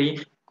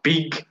 shrubbery,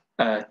 big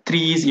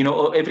trees,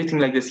 everything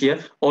like this here.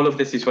 All of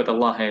this is what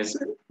Allah has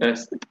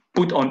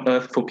put on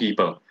earth for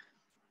people.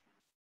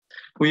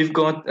 We've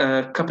got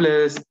a couple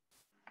of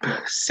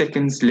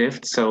seconds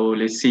left, so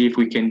let's see if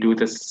we can do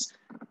this.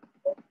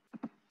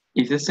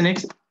 Is this the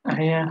next?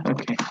 Yeah,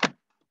 okay.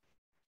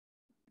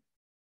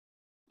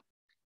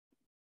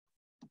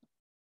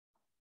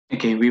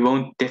 Okay, we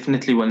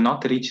definitely will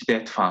not reach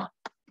that far.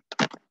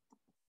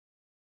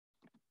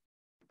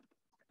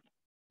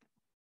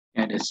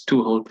 Yeah, there's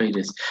 2 whole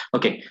pages.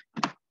 Okay.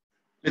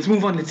 Let's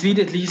move on. Let's read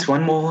at least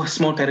one more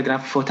small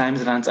paragraph before time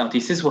runs out. He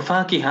says,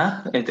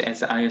 وَفَاكِهَةً, as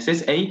the ayah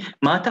says, أي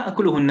ما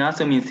تأكله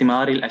الناس من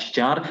ثمار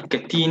الأشجار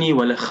كالتين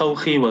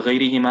والخوخ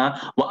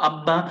وغيرهما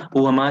وأبا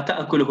هو ما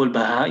تأكله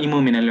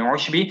البهائم من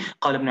العشب.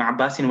 قال ابن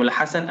عباس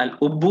والحسن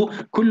الأب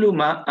كل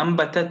ما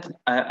أنبتت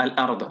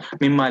الأرض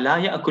مما لا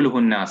يأكله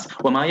الناس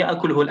وما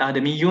يأكله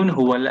الآدميون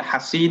هو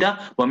الحصيدة.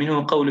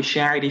 ومنه قول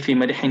الشاعر في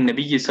مدح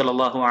النبي صلى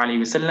الله عليه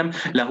وسلم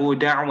له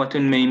دعوة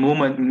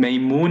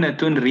ميمونة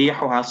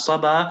ريحها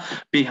الصبا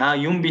بها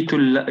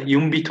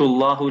ينبت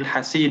الله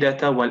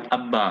الحسيدة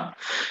والأبا.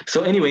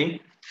 So anyway,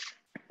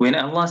 when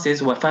Allah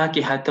says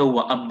وَفَاكِهَةً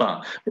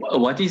وَأَبَّا,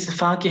 what is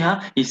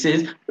fakiha? He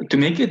says to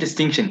make a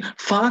distinction.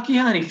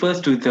 Fakiha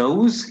refers to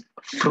those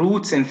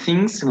fruits and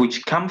things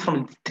which come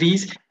from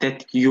trees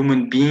that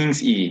human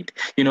beings eat.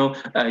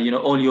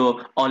 All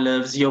your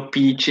olives, your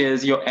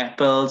peaches, your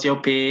apples, your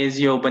pears,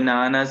 your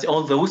bananas,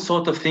 all those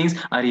sort of things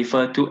are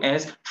referred to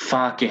as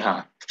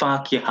fakiha.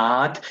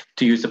 Fakihat,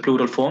 to use the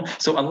plural form.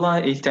 So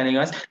Allah is telling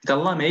us that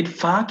Allah made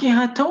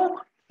fakihato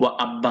wa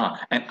abba,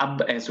 and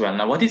ab as well.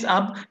 Now what is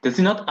ab? This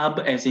is not ab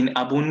as in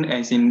abun,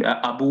 as in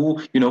abu,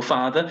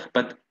 father,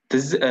 but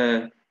this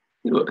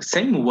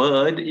same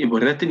word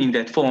written in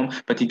that form,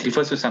 but it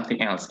refers to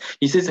something else.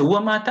 He says, هُوَ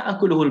مَا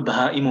تَأْكُلُهُ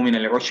الْبَهَائِمُ مِنَ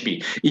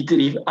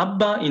الْعُشْبِ.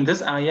 Abba in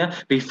this ayah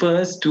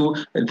refers to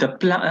the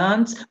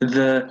plants,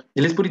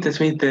 let's put it this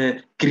way,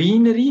 the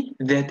greenery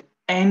that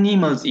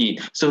animals eat.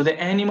 So the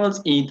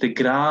animals eat the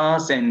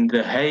grass and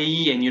the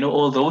hay and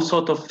all those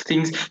sort of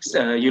things.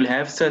 You'll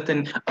have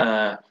certain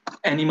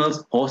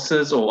animals,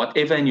 horses or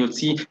whatever, and you'll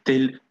see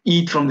they'll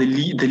eat from the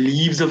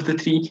leaves of the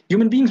tree.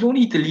 Human beings won't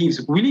eat the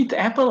leaves. We'll eat the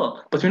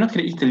apple, but we're not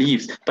going to eat the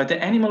leaves. But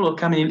the animal will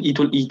come in and it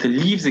will eat the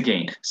leaves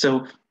again.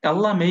 So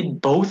Allah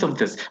made both of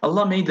this.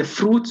 Allah made the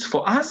fruits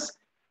for us,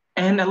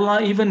 and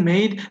Allah even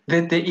made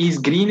that there is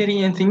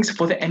greenery and things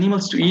for the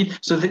animals to eat,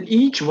 so that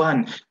each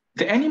one,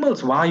 the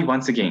animals, why?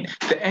 Once again,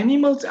 the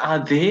animals are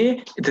there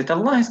that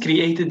Allah has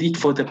created it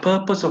for the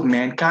purpose of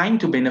mankind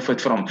to benefit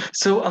from.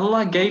 So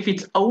Allah gave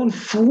its own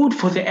food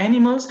for the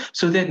animals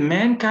so that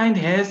mankind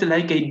has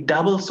like a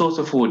double source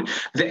of food.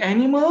 The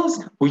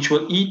animals, which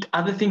will eat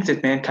other things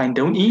that mankind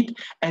don't eat,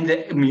 and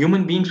the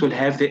human beings will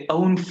have their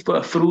own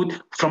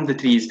fruit from the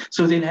trees.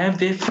 So they'll have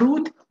their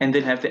fruit, and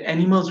they'll have the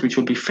animals which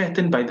will be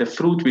fattened by the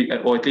fruit,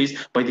 or at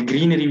least by the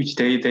greenery which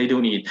they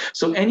don't eat.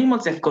 So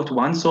animals have got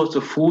one source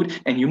of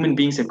food, and human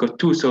beings have got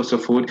 2 sources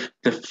of food: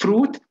 the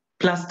fruit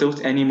plus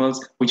those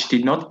animals which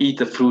did not eat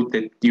the fruit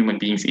that human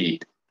beings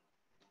eat.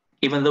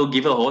 Even though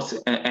give a horse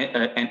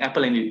an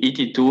apple and you eat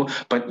it too,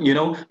 but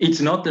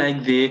it's not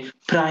like the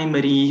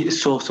primary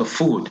source of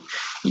food.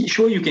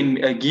 Sure, you can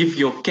give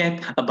your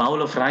cat a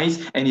bowl of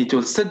rice and it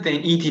will sit there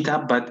and eat it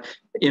up, but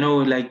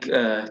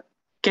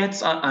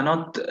cats are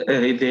not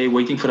there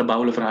waiting for a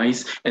bowl of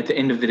rice at the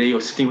end of the day or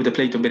sitting with a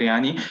plate of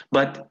biryani,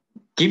 but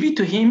give it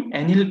to him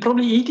and he'll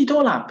probably eat it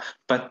all up.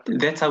 But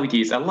that's how it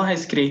is. Allah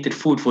has created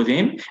food for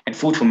them and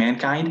food for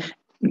mankind,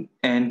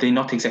 and they're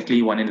not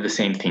exactly one and the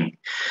same thing.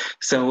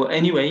 So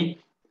anyway,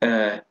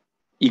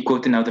 he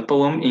quoted now the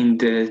poem in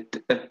the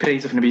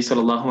praise of Nabi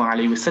sallallahu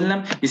alayhi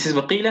wasallam. He says,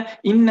 وَقِيلَ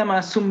إِنَّمَا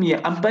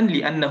سُمِّيَ أَبًّا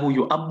لِأَنَّهُ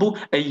يُؤَبُّ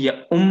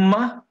أَيَّ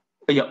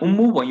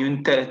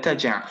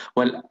وينتجع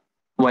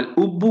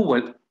والأب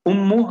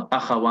والأم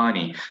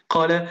أخوان.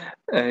 قال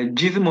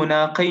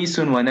جذمنا قيس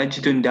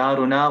ونجد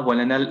دارنا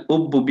ولنا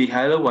الأب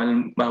بها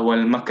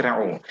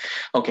والمكرع.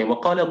 Okay,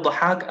 وقال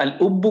الضحاك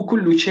الأب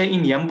كل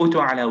شيء ينبت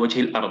على وجه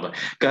الأرض.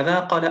 كذا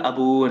قال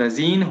أبو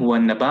رزين هو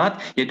النبات.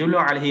 يدل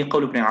عليه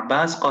قول ابن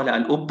عباس قال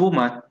الأب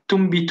ما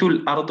تنبت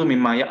الأرض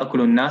مما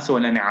يأكل الناس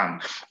والأنعام.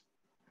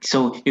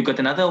 So you got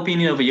another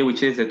opinion over here which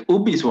says that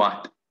ub is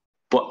what?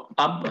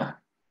 Ab.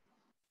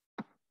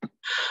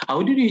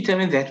 How do you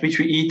determine that which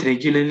we eat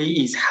regularly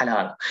is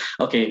halal?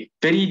 Okay,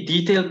 very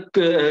detailed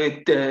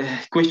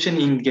question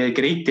in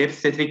great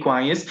depth that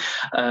requires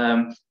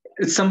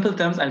simple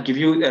terms. I'll give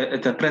you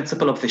the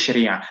principle of the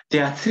Sharia.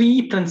 There are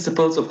three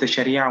principles of the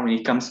Sharia when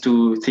it comes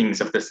to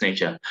things of this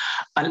nature.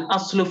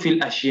 Al-aslu fil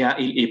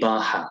ashiya'i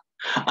al-ibaha.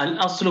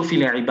 الأصل في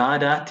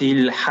العبادات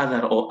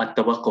الحذر أو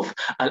التوقف.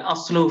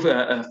 الأصل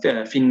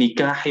في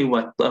النكاح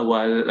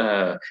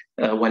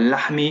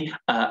واللحم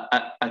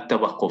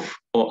التوقف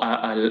أو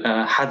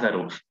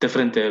الحذر.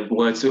 Different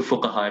words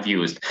fuqaha have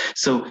used.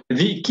 So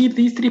keep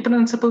these three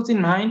principles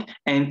in mind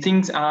and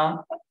things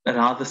are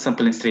rather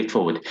simple and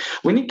straightforward.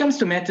 When it comes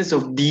to matters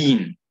of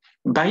deen,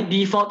 by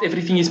default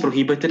everything is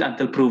prohibited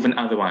until proven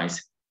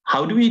otherwise.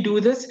 How do we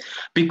do this?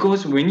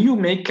 Because when you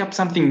make up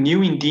something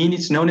new in deen,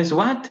 it's known as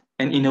what?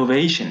 An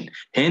innovation.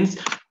 Hence,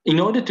 in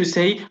order to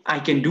say, I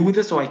can do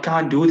this or I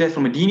can't do that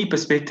from a Dini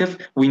perspective,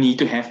 we need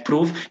to have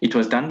proof. It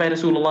was done by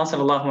Rasulullah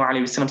sallallahu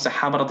alayhi wa sallam,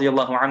 Sahaba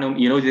radiallahu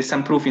anhum. There's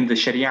some proof in the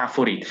Sharia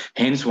for it.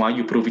 Hence why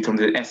you prove it from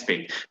that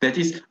aspect. That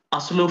is,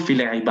 aslu fil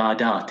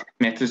ibadat,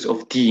 matters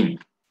of deen.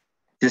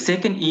 The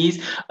second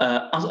is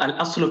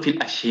al-aslu fil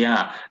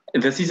ashya.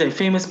 This is a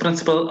famous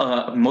principle.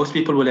 Most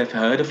people will have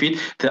heard of it.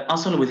 The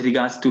asl with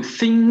regards to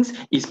things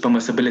is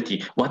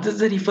permissibility. What does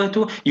it refer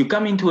to? You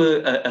come into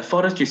a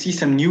forest, you see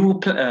some new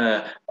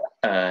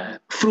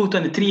fruit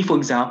on the tree, for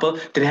example,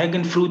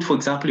 dragon fruit, for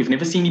example, you've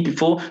never seen it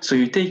before, so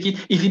you take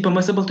it. Is it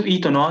permissible to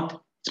eat or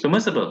not? It's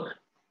permissible.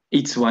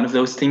 It's one of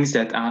those things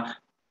that are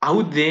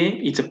out there.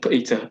 It's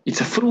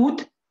a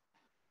fruit.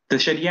 The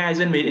Sharia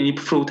hasn't made any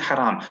fruit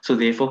haram, so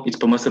therefore it's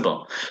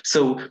permissible.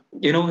 So,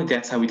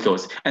 that's how it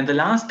goes. And the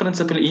last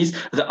principle is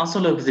the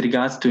asl with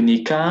regards to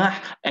nikah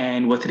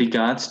and with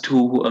regards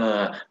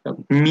to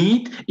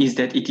meat is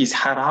that it is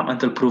haram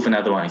until proven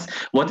otherwise.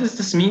 What does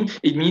this mean?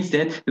 It means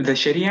that the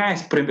Sharia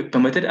has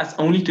permitted us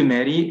only to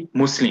marry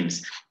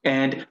Muslims.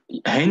 And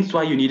hence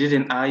why you needed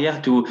an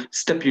ayah to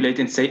stipulate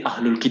and say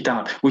Ahlul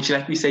Kitab, which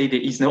like we say, there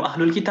is no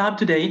Ahlul Kitab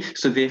today,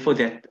 so therefore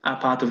that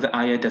part of the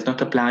ayah does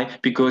not apply,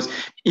 because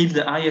if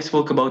the ayah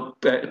spoke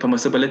about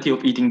permissibility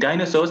of eating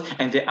dinosaurs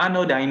and there are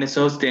no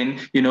dinosaurs, then,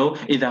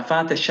 إِذَا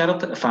فَاتَ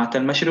الشَّرْطِ فَاتَ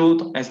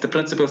الْمَشْرُوطِ, as the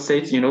principle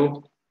states,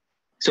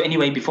 So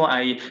anyway, before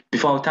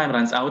our time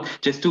runs out,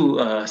 just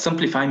to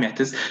simplify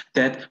matters,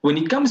 that when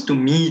it comes to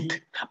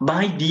meat,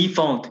 by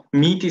default,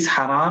 meat is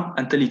haram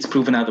until it's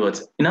proven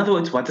otherwise. In other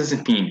words, what does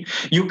it mean?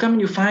 You come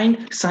and you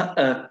find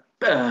a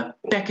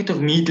packet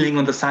of meat laying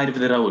on the side of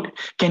the road.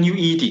 Can you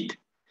eat it?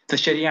 The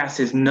Sharia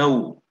says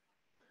no.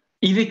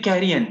 Is it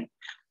carrion?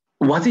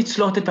 Was it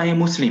slaughtered by a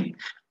Muslim?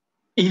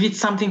 If it's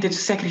something that's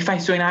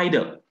sacrificed to an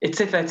idol,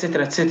 etc.,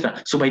 etc.,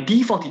 etc. So by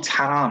default, it's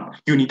haram.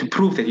 You need to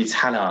prove that it's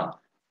halal.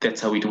 That's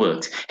how it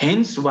works.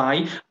 Hence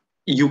why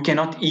you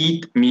cannot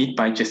eat meat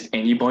by just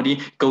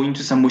anybody. Go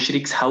into some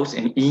mushrik's house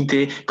and eat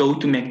there. Go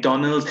to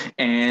McDonald's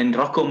and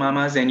Rocco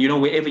Mamas and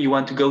wherever you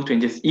want to go to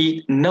and just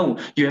eat. No,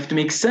 you have to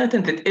make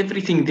certain that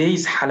everything there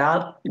is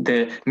halal,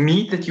 the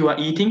meat that you are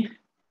eating.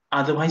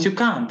 Otherwise, you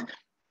can't.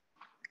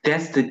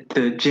 That's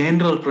the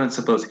general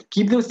principles.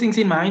 Keep those things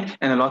in mind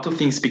and a lot of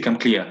things become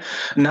clear.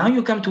 Now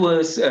you come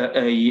towards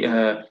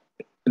the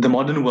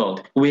modern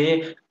world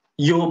where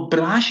your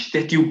brush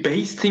that you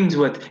base things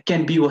with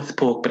can be with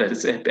boar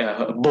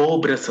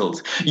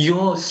bristles.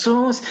 Your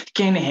sauce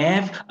can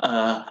have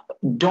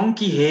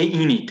donkey hair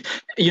in it.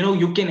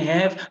 You can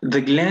have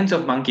the glands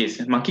of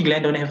monkeys. Monkey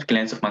gland don't have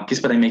glands of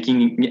monkeys, but I'm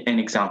making an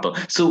example.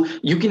 So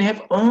you can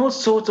have all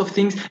sorts of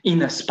things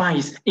in a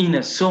spice, in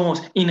a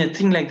sauce, in a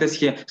thing like this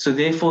here. So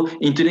therefore,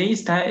 in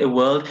today's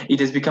world, it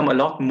has become a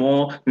lot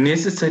more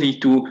necessary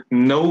to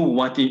know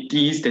what it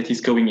is that is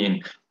going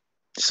in.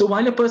 So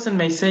while a person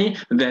may say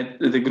that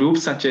the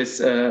groups such as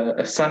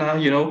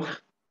Sana,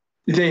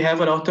 they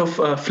have a lot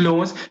of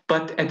flaws,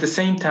 but at the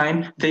same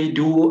time, they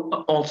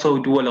also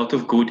do a lot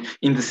of good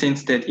in the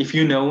sense that if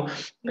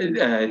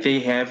they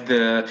have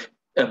the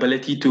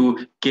ability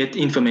to get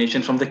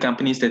information from the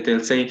companies that they'll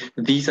say,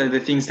 these are the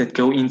things that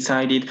go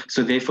inside it.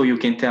 So therefore you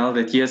can tell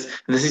that, yes,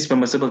 this is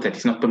permissible, that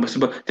is not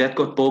permissible, that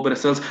got boar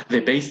bristles,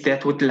 they base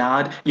that with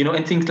lard,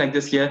 and things like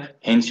this here.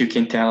 Hence you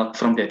can tell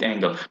from that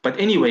angle. But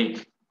anyway,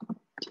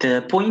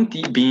 the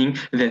point being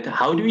that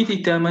how do we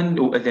determine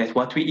that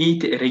what we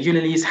eat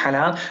regularly is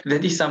halal?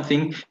 That is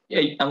something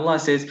Allah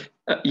says,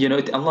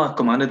 Allah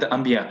commanded the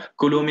Anbiya,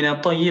 "Kulu min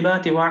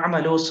at-tayyibati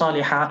wa'amalu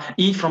salihah."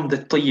 Eat from the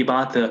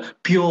tayyibat, the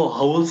pure,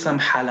 wholesome,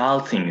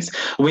 halal things.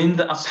 When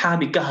the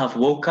Ashab Kahf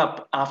woke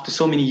up after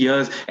so many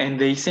years and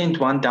they sent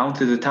one down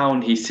to the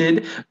town, he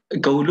said,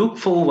 "Go look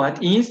for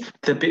what is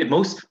the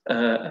most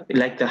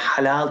like the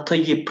halal,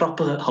 tayyib,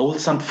 proper,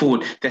 wholesome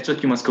food. That's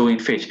what you must go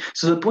and fetch."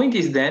 So the point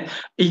is that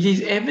it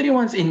is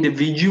everyone's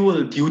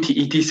individual duty.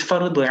 It is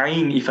fard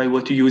ayn, if I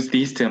were to use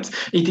these terms.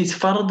 It is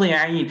fard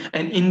ayn,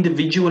 an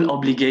individual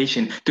obligation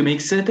to make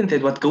certain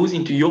that what goes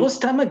into your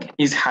stomach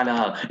is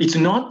halal. It's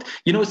not,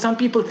 some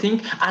people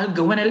think I'll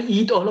go and I'll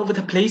eat all over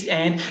the place,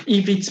 and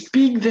if it's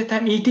pig that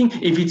I'm eating,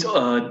 if it's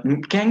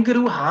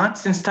kangaroo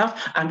hearts and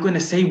stuff, I'm going to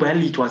say,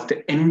 well, it was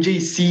the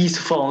MJC's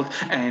fault,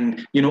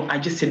 and I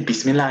just said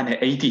Bismillah and I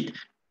ate it.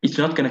 It's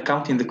not going to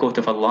count in the court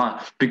of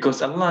Allah,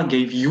 because Allah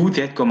gave you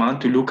that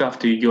command to look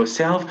after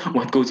yourself,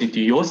 what goes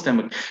into your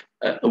stomach.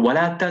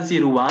 وَلَا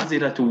تَزِرُ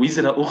وَازِرَةُ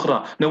وِزْرَ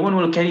أُخْرَى. No one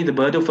will carry the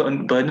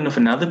burden of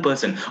another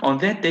person. On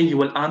that day, you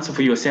will answer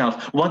for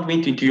yourself. What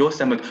went into your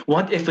stomach?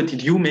 What effort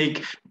did you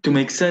make to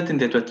make certain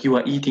that what you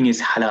are eating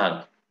is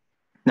halal?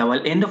 Now,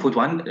 I'll end off with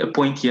one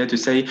point here to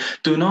say,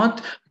 do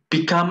not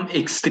become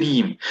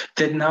extreme.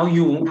 That now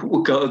you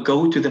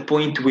go to the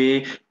point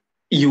where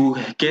you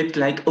get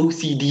like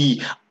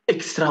OCD,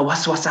 extra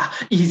waswasa.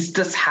 Is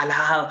this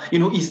halal?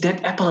 Is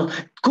that apple?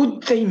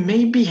 Could they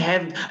maybe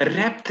have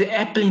wrapped the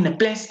apple in a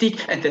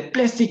plastic, and that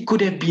plastic could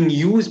have been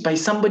used by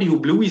somebody who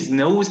blew his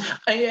nose?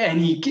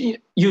 And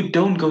you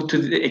don't go to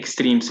the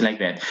extremes like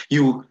that.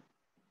 You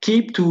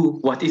keep to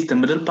what is the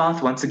middle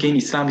path. Once again,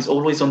 Islam is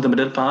always on the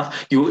middle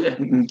path.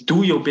 You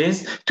do your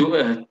best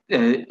to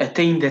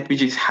attain that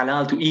which is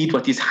halal, to eat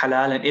what is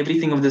halal and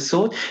everything of the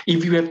sort.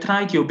 If you have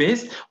tried your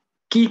best,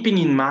 keeping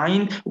in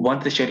mind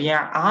what the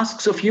Sharia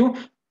asks of you,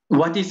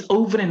 what is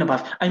over and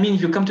above. I mean,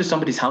 if you come to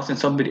somebody's house and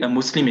a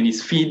Muslim, and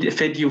he's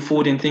fed you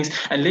food and things,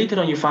 and later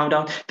on you found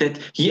out that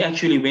he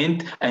actually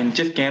went and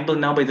just gambled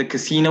now by the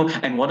casino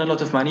and won a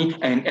lot of money,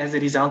 and as a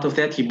result of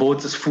that, he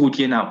bought us food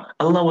here now.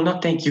 Allah will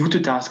not take you to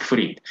task for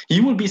it.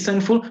 You will be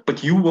sinful,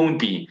 but you won't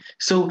be.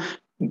 So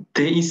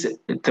there is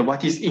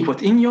what is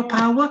within your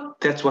power,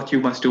 that's what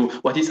you must do.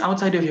 What is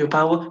outside of your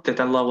power,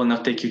 that Allah will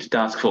not take you to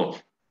task for.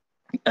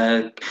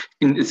 The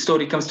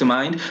story comes to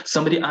mind.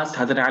 Somebody asked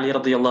Hadrat Ali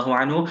radiallahu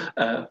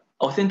anhu,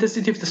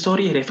 authenticity of the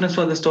story, reference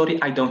for the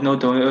story, I don't know,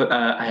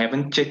 I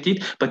haven't checked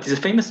it, but it's a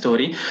famous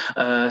story.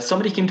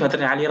 Somebody came to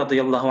Hadrat Ali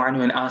radiallahu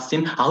anhu and asked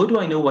him, how do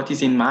I know what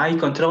is in my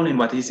control and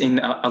what is in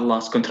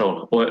Allah's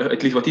control, or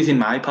at least what is in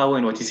my power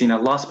and what is in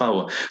Allah's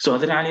power? So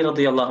Hadrat Ali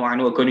radiallahu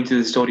anhu, according to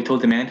the story, told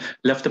the man,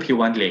 lift up your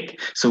one leg.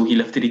 So he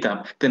lifted it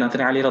up. Then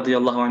Hadrat Ali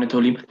radiallahu anhu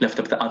told him, lift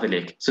up the other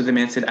leg. So the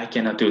man said, I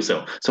cannot do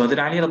so. So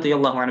Hadrat Ali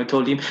radiallahu anhu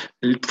told him,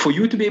 for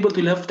you to be able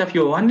to lift up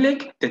your one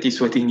leg, that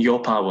is within your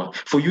power.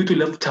 For you to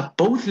lift up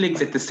both legs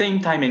at the same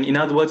time, and in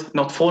other words,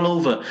 not fall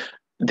over,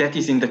 that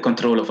is in the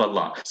control of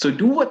Allah. So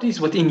do what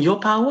is within your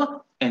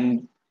power,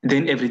 and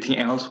then everything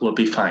else will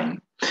be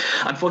fine.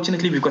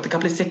 Unfortunately, we've got a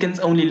couple of seconds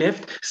only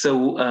left,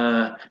 so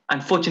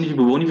unfortunately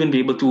we won't even be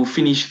able to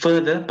finish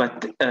further,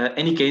 but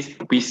any case,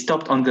 we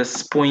stopped on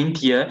this point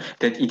here,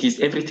 that it is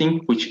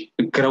everything which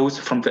grows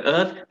from the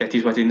earth, that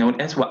is what is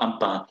known as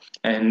wa'abba.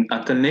 And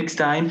until next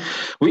time,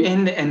 we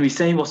end and we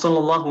say, wa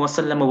sallallahu wa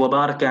sallam wa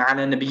baraka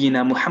ala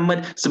nabiyyina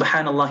Muhammad,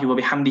 subhanallahi wa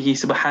bihamdihi,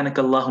 subhanaka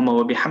Allahumma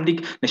wa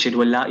bihamdik,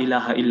 nashhadu an la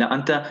ilaha illa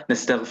anta,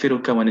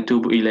 nastaghfiruka wa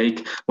natubu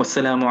ilayk.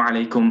 Wassalamu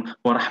alaikum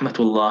wa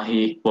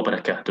rahmatullahi wa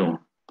barakatuh.